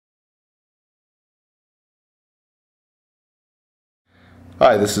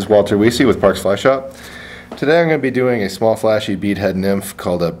Hi, this is Walter Weesey with Parks Fly Shop. Today I'm going to be doing a small flashy beadhead nymph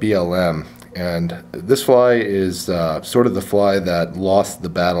called a BLM, and this fly is sort of the fly that lost the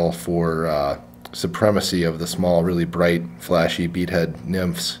battle for supremacy of the small, really bright, flashy beadhead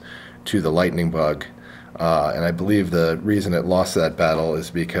nymphs to the lightning bug. And I believe the reason it lost that battle is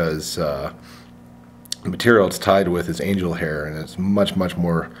because the material it's tied with is angel hair, and it's much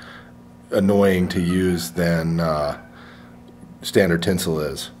more annoying to use than standard tinsel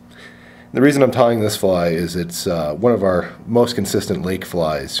is. The reason I'm tying this fly is it's one of our most consistent lake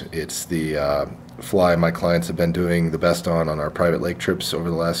flies. It's the fly my clients have been doing the best on our private lake trips over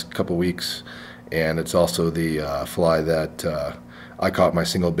the last couple weeks, and it's also the fly that I caught my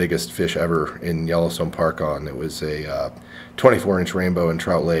single biggest fish ever in Yellowstone Park on. It was a 24-inch rainbow in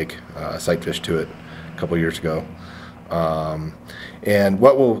Trout Lake. Sight fished to it a couple years ago. And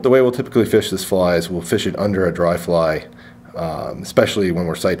the way we'll typically fish this fly is we'll fish it under a dry fly, especially when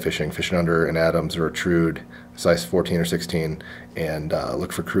we're sight fishing under an Adams or a Trude, size 14 or 16, and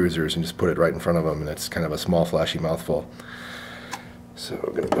look for cruisers and just put it right in front of them, and it's kind of a small flashy mouthful. So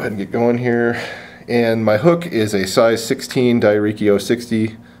I'm going to go ahead and get going here. And my hook is a size 16 Diarrhea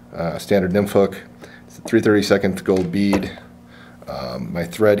 060 standard nymph hook. It's a 3/32 gold bead. My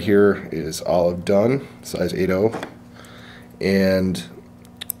thread here is olive dun, size 80. And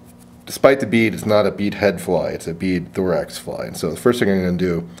despite the bead, it's not a bead head fly, it's a bead thorax fly. And so the first thing I'm going to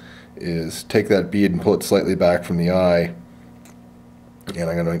do is take that bead and pull it slightly back from the eye, and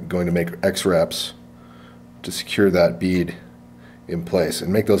I'm going to make X-wraps to secure that bead in place,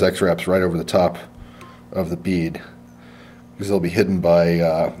 and make those X-wraps right over the top of the bead, because they'll be hidden by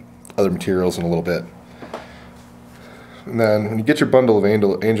other materials in a little bit. And then when you get your bundle of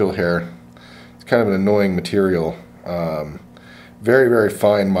angel hair, it's kind of an annoying material. Very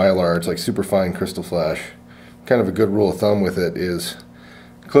fine mylar. It's like super fine crystal flash. Kind of a good rule of thumb with it is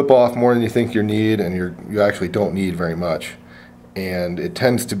clip off more than you think you need, and you actually don't need very much. And it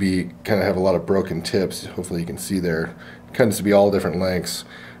tends to be kind of have a lot of broken tips. Hopefully you can see there. It tends to be all different lengths.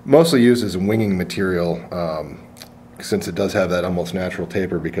 Mostly used as a winging material, since it does have that almost natural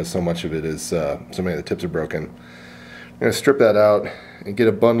taper, because so much of it is so many of the tips are broken. I'm going to strip that out and get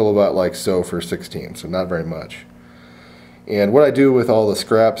a bundle about like so for 16, so not very much. And what I do with all the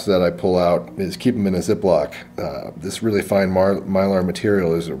scraps that I pull out is keep them in a Ziploc. This really fine mylar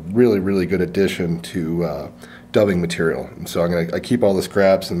material is a really good addition to dubbing material. And so I keep all the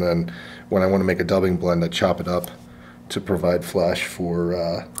scraps, and then when I want to make a dubbing blend, I chop it up to provide flash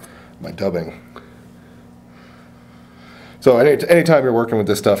for my dubbing. So anytime you're working with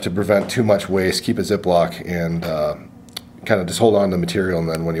this stuff, to prevent too much waste, keep a Ziploc and kind of just hold on to the material, and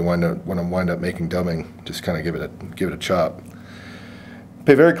then when I wind up making dubbing, just kind of give it a chop.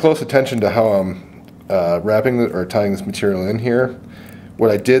 Pay very close attention to how I'm wrapping or tying this material in here. What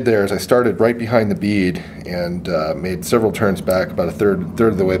I did there is I started right behind the bead and made several turns back, about a third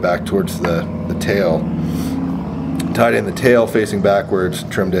of the way back towards the tail. Tied in the tail facing backwards,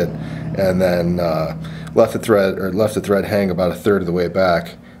 trimmed it, and then left the thread hang about a third of the way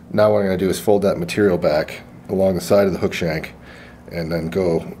back. Now what I'm going to do is fold that material back along the side of the hook shank, and then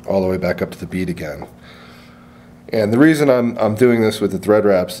go all the way back up to the bead again. And the reason I'm doing this with the thread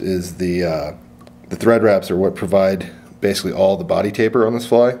wraps is the thread wraps are what provide basically all the body taper on this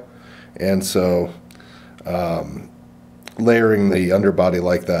fly, and so layering the underbody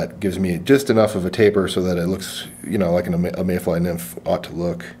like that gives me just enough of a taper so that it looks, like a mayfly nymph ought to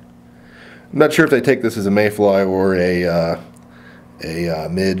look. I'm not sure if they take this as a mayfly or a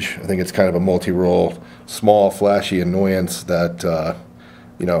midge. I think it's kind of a multi-role, small, flashy annoyance that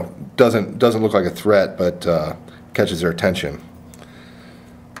doesn't look like a threat, but catches their attention.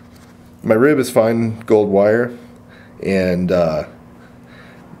 My rib is fine gold wire, and I'm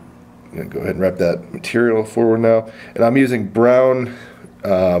going to go ahead and wrap that material forward now. And I'm using brown,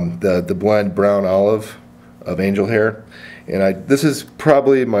 the blend brown olive of angel hair, and this is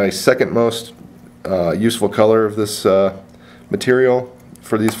probably my second most useful color of this material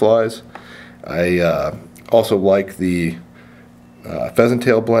for these flies. I also like the pheasant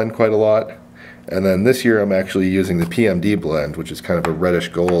tail blend quite a lot, and then this year I'm actually using the PMD blend, which is kind of a reddish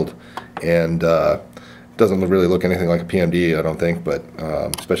gold, and doesn't really look anything like a PMD, I don't think, but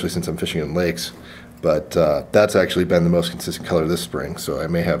especially since I'm fishing in lakes. But that's actually been the most consistent color this spring, so I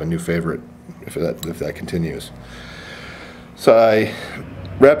may have a new favorite if that continues. So I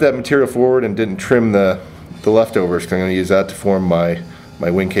wrapped that material forward and didn't trim the leftovers, because I'm going to use that to form my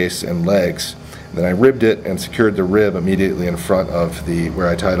wing case and legs. And then I ribbed it and secured the rib immediately in front of where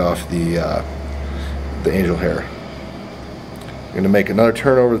I tied off the angel hair. I'm going to make another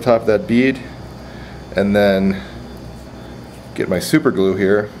turn over the top of that bead, and then get my super glue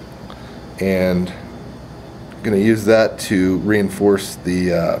here, and I'm going to use that to reinforce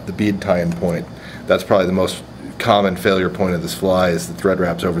the bead tie-in point. That's probably the most common failure point of this fly, is the thread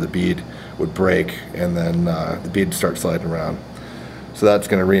wraps over the bead would break, and then the bead would start sliding around. So that's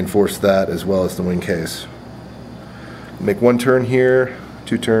going to reinforce that as well as the wing case. Make one turn here,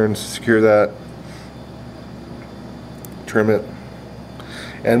 2 turns, secure that, trim it.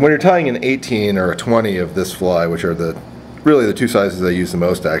 And when you're tying an 18 or a 20 of this fly, which are really the 2 sizes I use the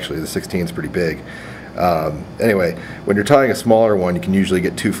most actually, the 16 is pretty big. Anyway, when you're tying a smaller one, you can usually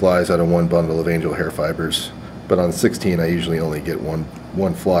get 2 flies out of 1 bundle of angel hair fibers. But on the 16, I usually only get one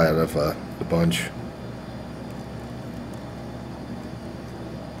fly out of the bunch.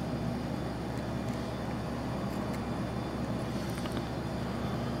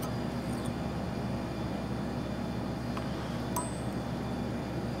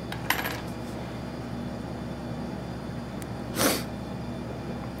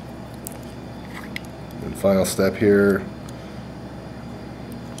 And final step here.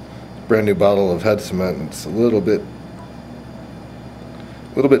 Brand new bottle of head cement. It's a little bit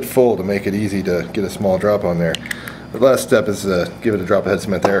full to make it easy to get a small drop on there. The last step is to give it a drop of head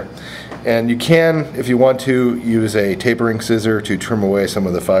cement there. And you can, if you want to, use a tapering scissor to trim away some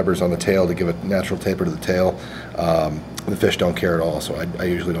of the fibers on the tail to give a natural taper to the tail. The fish don't care at all, so I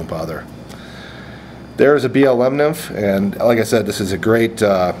usually don't bother. There's a BLM nymph, and like I said, this is a great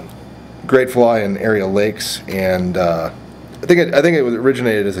fly in area lakes, and I think it was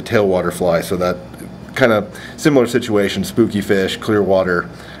originated as a tailwater fly, so that kind of similar situation, spooky fish, clear water.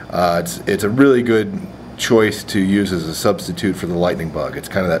 It's a really good choice to use as a substitute for the lightning bug. It's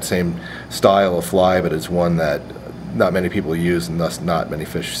kind of that same style of fly, but it's one that not many people use and thus not many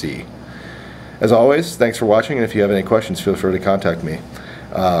fish see. As always, thanks for watching, and if you have any questions, feel free to contact me.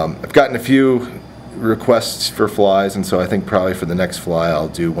 I've gotten a few requests for flies, and so I think probably for the next fly I'll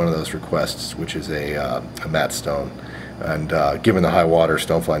do one of those requests, which is a matte stone. And given the high water,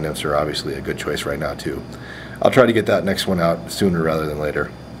 stonefly nymphs are obviously a good choice right now too. I'll try to get that next one out sooner rather than later.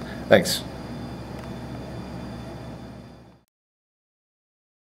 Thanks.